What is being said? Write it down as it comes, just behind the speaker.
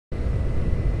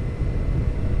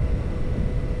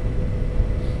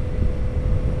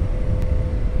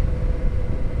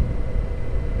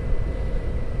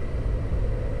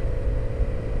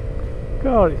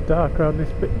God, it's dark around this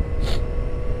bit.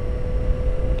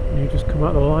 You just come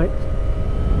out of the light.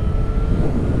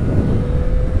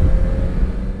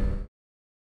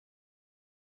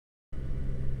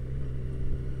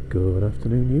 Good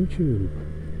afternoon, YouTube.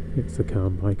 It's the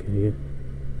Calm Biker here.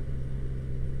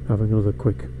 Having another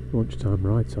quick lunchtime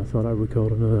ride, so I thought I'd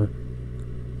record another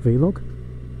vlog.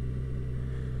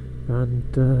 And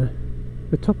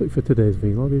the topic for today's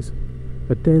vlog is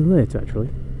a day late, actually.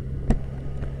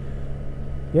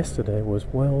 Yesterday was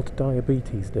World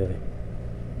Diabetes Day.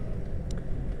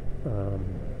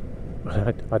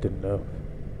 I didn't know,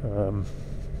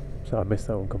 so I missed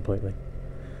that one completely.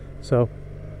 So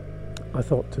I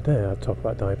thought today I'd talk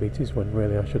about diabetes when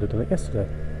really I should have done it yesterday.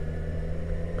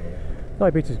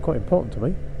 Diabetes is quite important to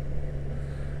me.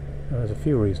 There's a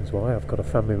few reasons why. I've got a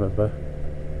family member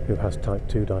who has type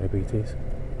 2 diabetes.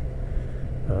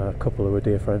 A couple who are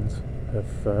dear friends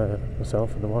of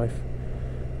myself and the wife.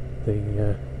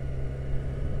 The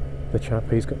chap,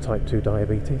 he's got type 2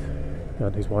 diabetes,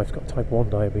 and his wife's got type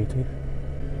 1 diabetes.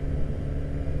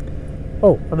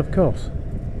 Oh, and of course,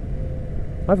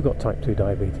 I've got type 2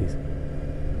 diabetes,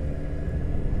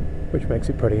 which makes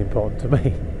it pretty important to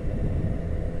me.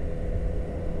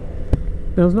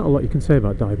 Now, there's not a lot you can say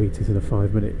about diabetes in a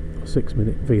 5-minute or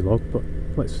 6-minute vlog, but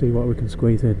let's see what we can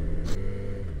squeeze in.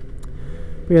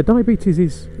 But yeah, diabetes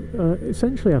is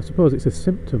essentially, I suppose, it's a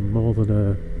symptom more than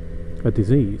a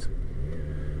disease.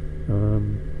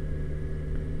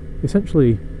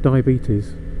 Essentially,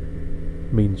 diabetes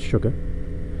means sugar.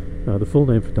 The full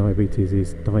name for diabetes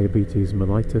is diabetes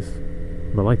mellitus.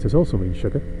 Mellitus also means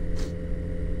sugar.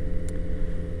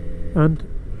 And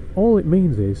all it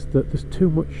means is that there's too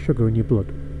much sugar in your blood.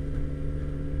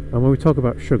 And when we talk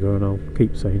about sugar, and I'll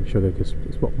keep saying sugar because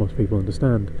it's what most people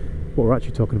understand, what we're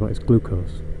actually talking about is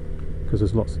glucose, because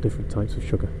there's lots of different types of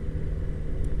sugar.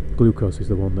 Glucose is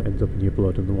the one that ends up in your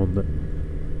blood and the one that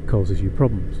causes you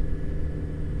problems.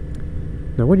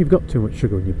 Now, when you've got too much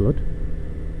sugar in your blood,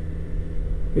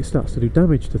 it starts to do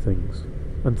damage to things,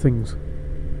 and things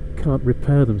can't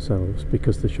repair themselves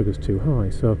because the sugar's too high.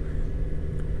 So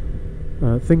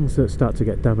things that start to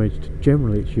get damaged,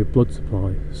 generally it's your blood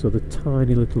supply. So the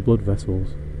tiny little blood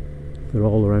vessels that are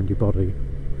all around your body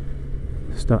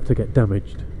start to get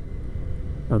damaged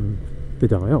and they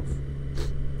die off.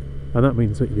 And that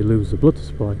means that you lose the blood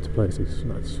supply to places,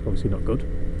 and that's obviously not good.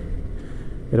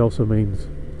 It also means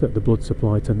that the blood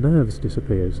supply to nerves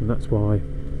disappears, and that's why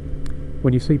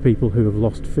when you see people who have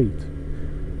lost feet,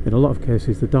 in a lot of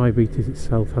cases the diabetes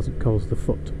itself hasn't caused the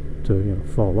foot to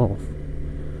fall off.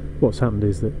 What's happened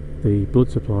is that the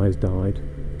blood supply has died,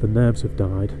 the nerves have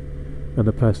died, and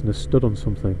the person has stood on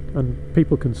something. And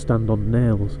people can stand on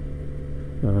nails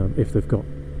if they've got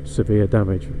severe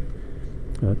damage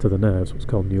to the nerves, what's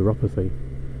called neuropathy,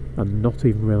 and not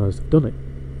even realise they've done it.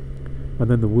 And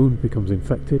then the wound becomes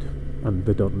infected, and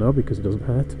they don't know because it doesn't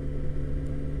hurt,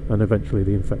 and eventually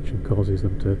the infection causes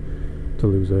them to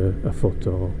lose a foot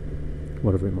or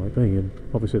whatever it might be, and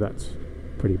obviously that's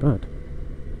pretty bad.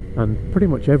 And pretty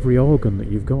much every organ that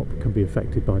you've got can be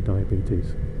affected by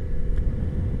diabetes,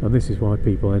 and this is why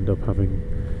people end up having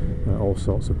all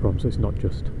sorts of problems. It's not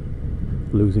just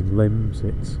losing limbs,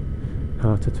 it's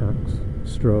heart attacks,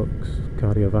 strokes,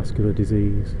 cardiovascular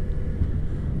disease,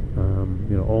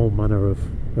 all manner of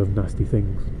nasty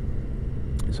things.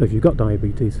 So if you've got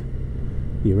diabetes,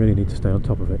 you really need to stay on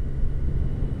top of it.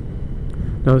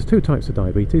 Now, there's two types of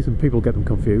diabetes, and people get them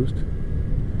confused.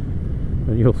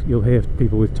 And you'll hear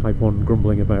people with type 1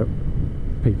 grumbling about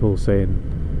people saying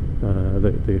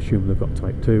that they assume they've got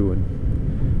type 2,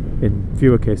 and in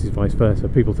fewer cases vice versa.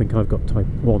 People think I've got type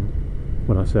 1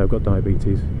 when I say I've got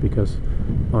diabetes because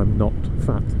I'm not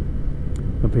fat,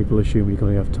 and people assume you're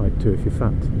going to have type 2 if you're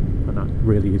fat, and that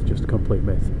really is just a complete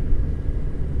myth.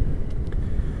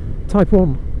 Type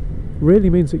 1 really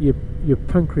means that your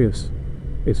pancreas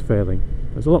is failing.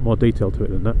 There's a lot more detail to it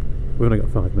than that. We've only got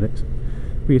 5 minutes.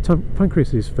 But your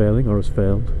pancreas is failing, or has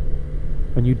failed,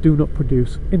 and you do not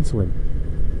produce insulin.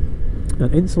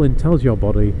 And insulin tells your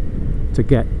body to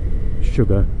get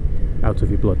sugar out of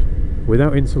your blood.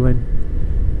 Without insulin,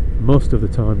 most of the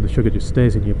time the sugar just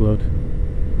stays in your blood.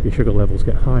 Your sugar levels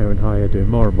get higher and higher, doing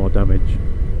more and more damage,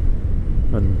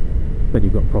 and then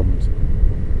you've got problems.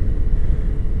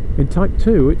 In type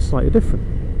 2, it's slightly different.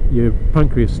 Your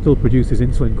pancreas still produces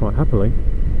insulin quite happily.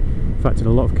 In fact, in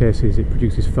a lot of cases it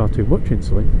produces far too much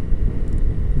insulin,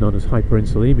 known as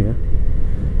hyperinsulemia,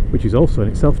 which is also in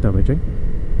itself damaging.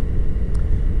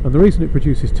 And the reason it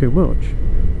produces too much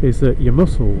is that your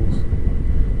muscles,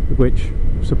 which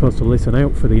are supposed to listen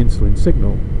out for the insulin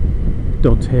signal,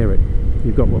 don't hear it.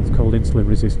 You've got what's called insulin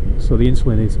resistance, so the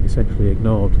insulin is essentially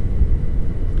ignored.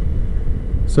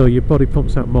 So your body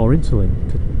pumps out more insulin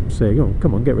to say, oh,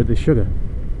 come on, get rid of this sugar.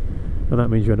 And that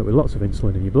means you end up with lots of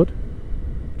insulin in your blood,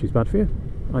 which is bad for you.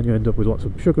 And you end up with lots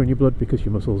of sugar in your blood because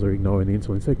your muscles are ignoring the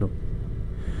insulin signal.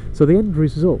 So the end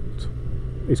result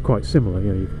is quite similar.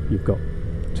 You know, you've got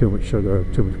too much sugar or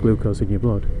too much glucose in your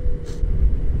blood.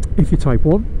 If you're type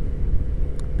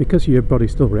 1, because your body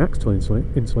still reacts to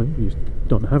insulin, you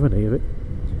don't have any of it,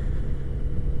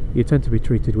 you tend to be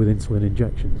treated with insulin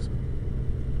injections.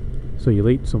 So you'll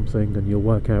eat something and you'll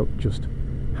work out just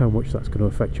how much that's going to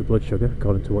affect your blood sugar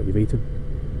according to what you've eaten,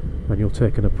 and you'll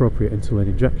take an appropriate insulin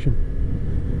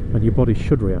injection, and your body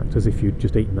should react as if you'd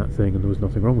just eaten that thing and there was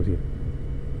nothing wrong with you.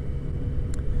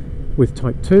 With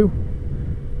type 2,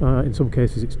 in some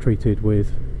cases it's treated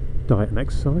with diet and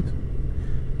exercise,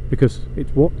 because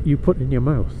it's what you put in your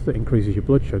mouth that increases your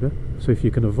blood sugar. So if you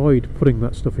can avoid putting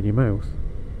that stuff in your mouth,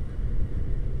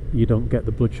 you don't get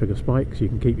the blood sugar spikes, you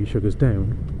can keep your sugars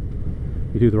down.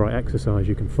 You do the right exercise,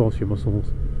 you can force your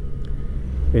muscles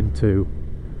into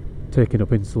taking up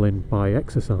insulin by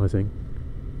exercising,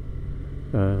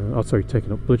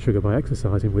 taking up blood sugar by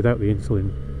exercising without the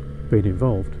insulin being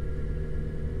involved.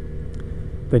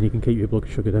 Then you can keep your blood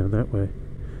sugar down that way.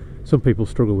 Some people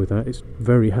struggle with that. It's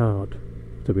very hard,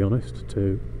 to be honest,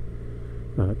 to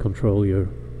control your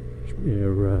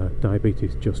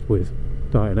diabetes just with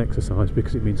diet and exercise,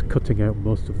 because it means cutting out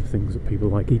most of the things that people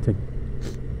like eating.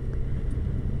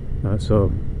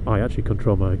 So I actually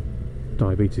control my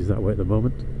diabetes that way at the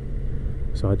moment.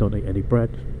 So I don't eat any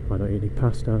bread, I don't eat any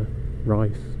pasta,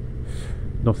 rice,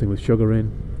 nothing with sugar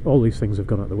in. All these things have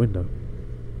gone out the window.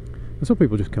 And some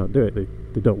people just can't do it.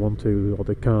 They don't want to, or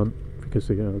they can't, because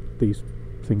these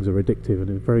things are addictive, and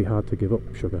it's very hard to give up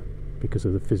sugar because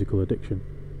of the physical addiction.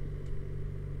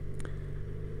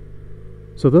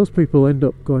 So those people end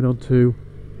up going on to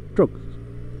drugs.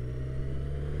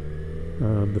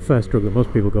 The first drug that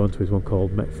most people go onto is one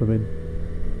called metformin,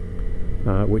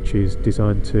 which is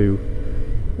designed to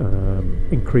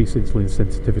increase insulin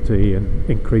sensitivity and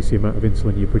increase the amount of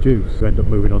insulin you produce. You end up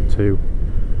moving on to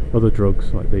other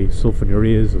drugs like the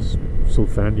sulfonylureas or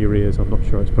sulfonylureas, I'm not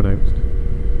sure how it's pronounced.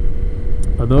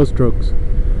 And those drugs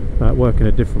work in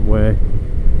a different way,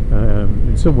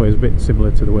 in some ways a bit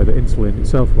similar to the way that insulin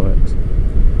itself works.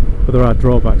 But there are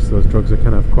drawbacks to those drugs that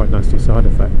can have quite nasty side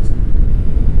effects.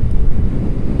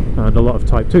 And a lot of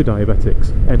type 2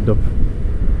 diabetics end up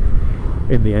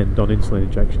in the end on insulin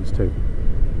injections too.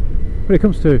 When it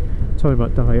comes to talking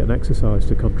about diet and exercise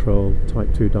to control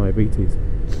type 2 diabetes,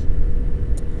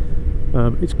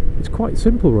 it's quite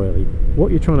simple really. What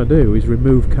you're trying to do is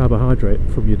remove carbohydrate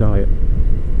from your diet.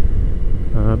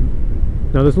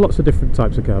 Now there's lots of different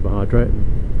types of carbohydrate,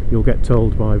 and you'll get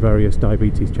told by various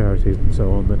diabetes charities and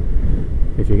so on that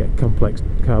if you get complex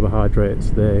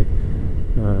carbohydrates, they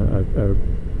are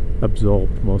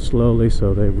absorbed more slowly,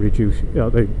 so they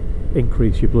they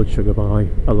increase your blood sugar by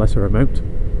a lesser amount.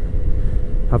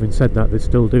 Having said that, they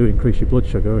still do increase your blood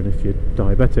sugar, and if you're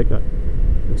diabetic,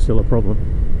 that's still a problem.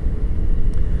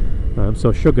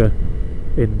 So sugar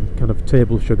in kind of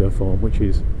table sugar form, which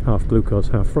is half glucose,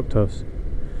 half fructose,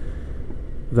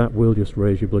 that will just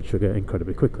raise your blood sugar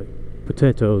incredibly quickly.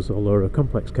 Potatoes, although a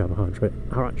complex carbohydrate,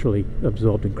 are actually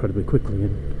absorbed incredibly quickly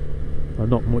and are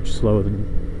not much slower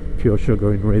than pure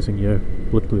sugar in raising your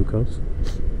blood glucose.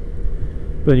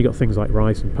 But then you've got things like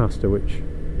rice and pasta, which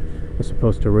are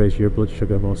supposed to raise your blood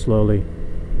sugar more slowly.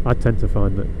 I tend to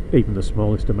find that even the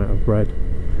smallest amount of bread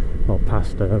or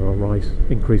pasta or rice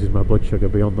increases my blood sugar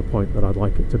beyond the point that I'd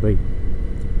like it to be,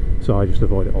 so I just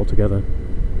avoid it altogether.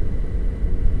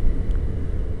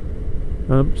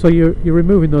 So you're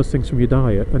removing those things from your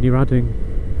diet, and you're adding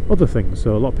other things.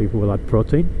 So a lot of people will add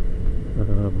protein.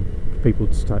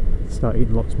 People start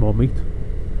eating lots more meat.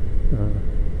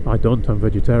 I don't, I'm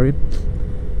vegetarian,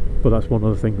 but that's one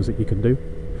of the things that you can do.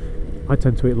 I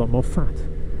tend to eat a lot more fat,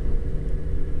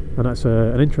 and that's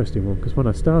an interesting one, because when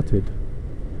I started,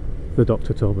 the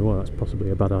doctor told me, well, that's possibly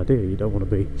a bad idea. You don't want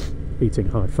to be eating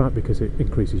high fat because it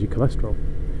increases your cholesterol.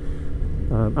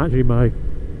 Actually,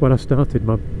 when I started,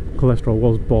 my cholesterol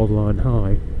was borderline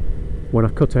high. When I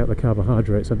cut out the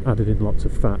carbohydrates and added in lots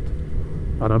of fat,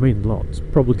 and I mean lots,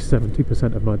 probably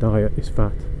 70% of my diet is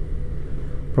fat,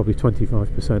 probably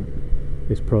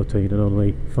 25% is protein, and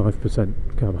only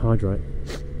 5% carbohydrate.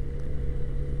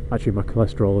 Actually, my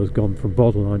cholesterol has gone from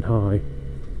borderline high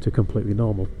to completely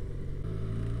normal.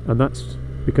 And that's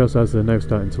because, as they're now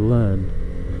starting to learn,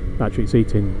 actually it's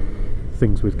eating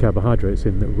things with carbohydrates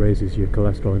in that raises your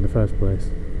cholesterol in the first place.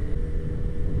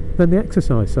 Then the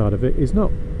exercise side of it is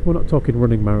we're not talking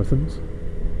running marathons.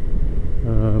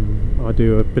 I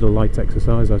do a bit of light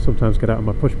exercise. I sometimes get out on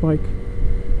my push bike.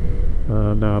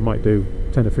 Now I might do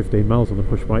 10 or 15 miles on the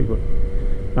push bike, but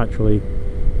actually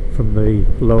from the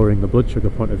lowering the blood sugar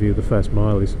point of view, the first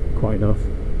mile is quite enough.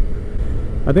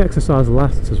 And the exercise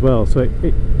lasts as well, so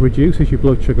it reduces your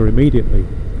blood sugar immediately,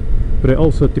 but it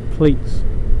also depletes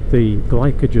the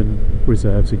glycogen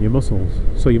reserves in your muscles.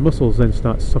 So your muscles then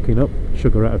start sucking up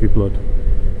sugar out of your blood,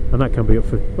 and that can be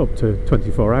up to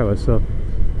 24 hours. So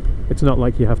it's not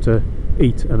like you have to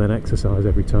eat and then exercise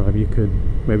every time. You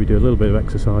can maybe do a little bit of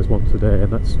exercise once a day,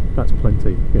 and that's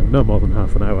plenty. You know, no more than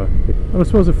half an hour. And I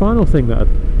suppose the final thing that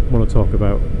I'd want to talk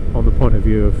about on the point of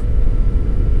view of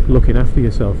looking after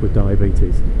yourself with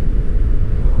diabetes,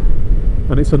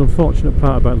 and it's an unfortunate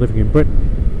part about living in Britain,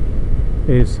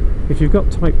 is if you've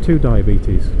got type 2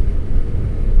 diabetes,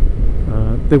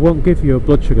 they won't give you a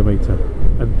blood sugar meter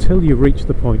until you reach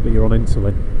the point that you're on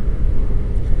insulin.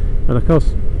 And of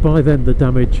course, by then the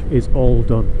damage is all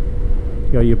done.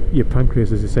 You know, your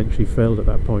pancreas has essentially failed at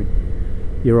that point.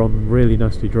 You're on really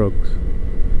nasty drugs.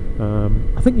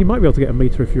 I think you might be able to get a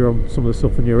meter if you're on some of the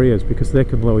stuff in your ears, because they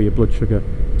can lower your blood sugar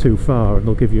too far, and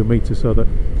they'll give you a meter so that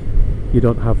you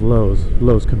don't have lows.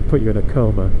 Lows can put you in a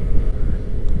coma.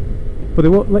 But they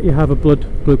won't let you have a blood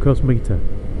glucose meter.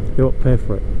 They won't pay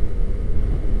for it.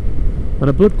 And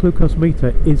a blood glucose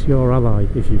meter is your ally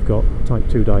if you've got type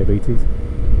 2 diabetes,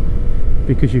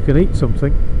 because you can eat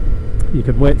something, you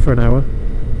can wait for an hour,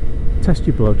 test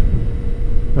your blood,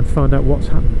 and find out what's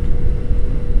happened.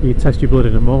 You test your blood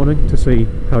in the morning to see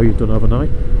how you've done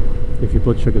overnight, if your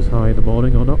blood sugar's high in the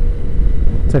morning or not.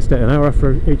 Test it an hour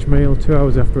after each meal, 2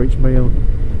 hours after each meal,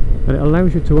 and it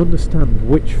allows you to understand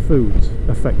which foods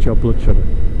affect your blood sugar.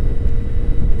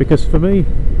 Because for me,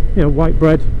 you know, white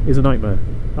bread is a nightmare.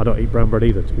 I don't eat brown bread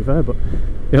either, to be fair, but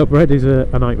you know, bread is a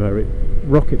nightmare. It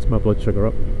rockets my blood sugar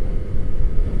up.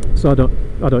 So I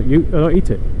don't eat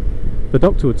it. The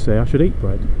doctor would say I should eat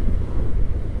bread,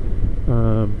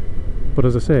 but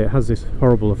as I say, it has this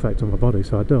horrible effect on my body,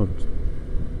 so I don't.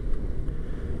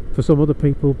 For some other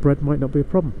people, bread might not be a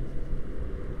problem,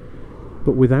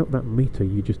 but without that meter,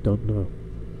 you just don't know.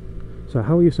 So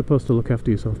how are you supposed to look after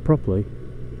yourself properly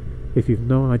if you've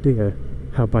no idea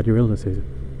how bad your illness is?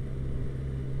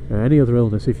 Any other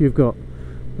illness, if you've got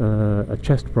a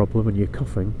chest problem and you're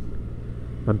coughing,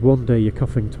 and one day you're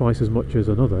coughing twice as much as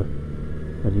another,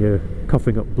 and you're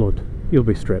coughing up blood, you'll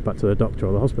be straight back to the doctor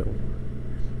or the hospital.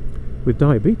 With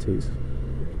diabetes,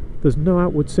 there's no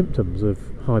outward symptoms of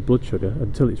high blood sugar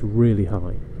until it's really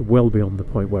high, well beyond the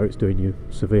point where it's doing you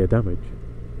severe damage.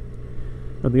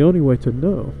 And the only way to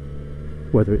know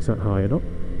whether it's that high or not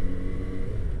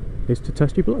is to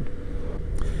test your blood.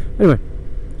 Anyway,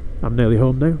 I'm nearly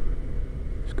home now.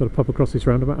 Just got to pop across this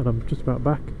roundabout and I'm just about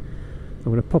back. I'm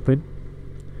going to pop in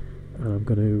and I'm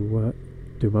going to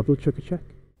do my blood sugar check.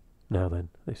 Now then,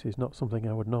 this is not something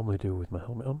I would normally do with my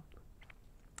helmet on,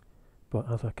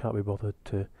 but as I can't be bothered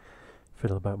to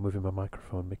fiddle about moving my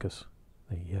microphone because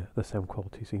the sound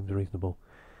quality seems reasonable,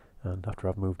 and after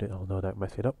I've moved it I'll no doubt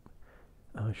mess it up,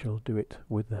 I shall do it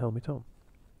with the helmet on.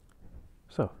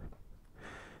 So,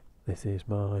 this is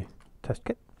my test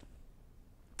kit.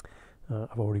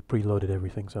 I've already preloaded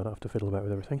everything so I don't have to fiddle about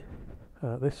with everything.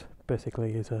 This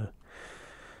basically is a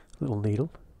little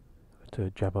needle to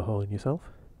jab a hole in yourself,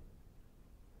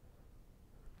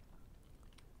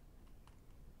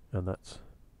 and that's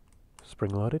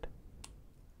spring loaded.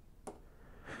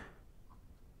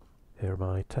 Here are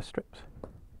my test strips,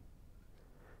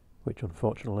 which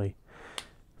unfortunately,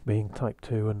 being type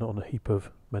 2 and on a heap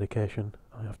of medication,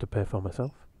 I have to pay for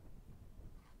myself.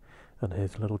 And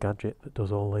here's a little gadget that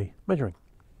does all the measuring.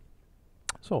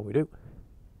 So what we do,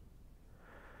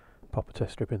 pop a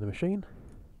test strip in the machine,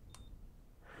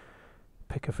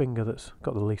 pick a finger that's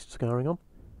got the least scarring on,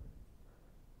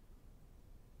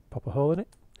 pop a hole in it,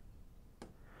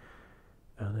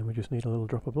 and then we just need a little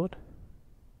drop of blood.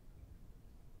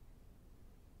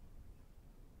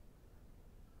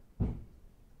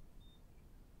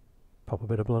 Pop a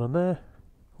bit of blood on there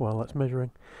while that's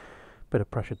measuring, bit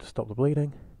of pressure to stop the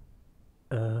bleeding,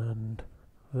 and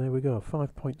there we go,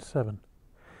 5.7,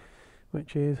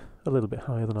 which is a little bit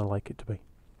higher than I like it to be,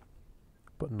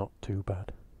 but not too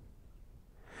bad.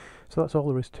 So that's all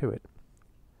there is to it.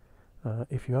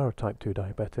 If you are a type 2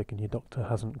 diabetic and your doctor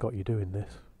hasn't got you doing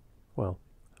this, well,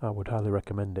 I would highly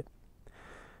recommend it,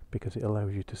 because it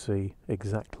allows you to see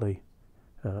exactly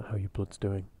how your blood's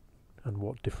doing and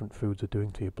what different foods are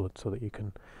doing to your blood, so that you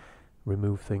can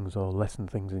remove things or lessen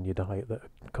things in your diet that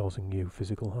are causing you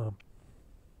physical harm.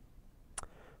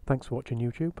 Thanks for watching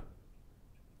YouTube,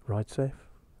 ride safe,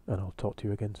 and I'll talk to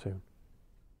you again soon.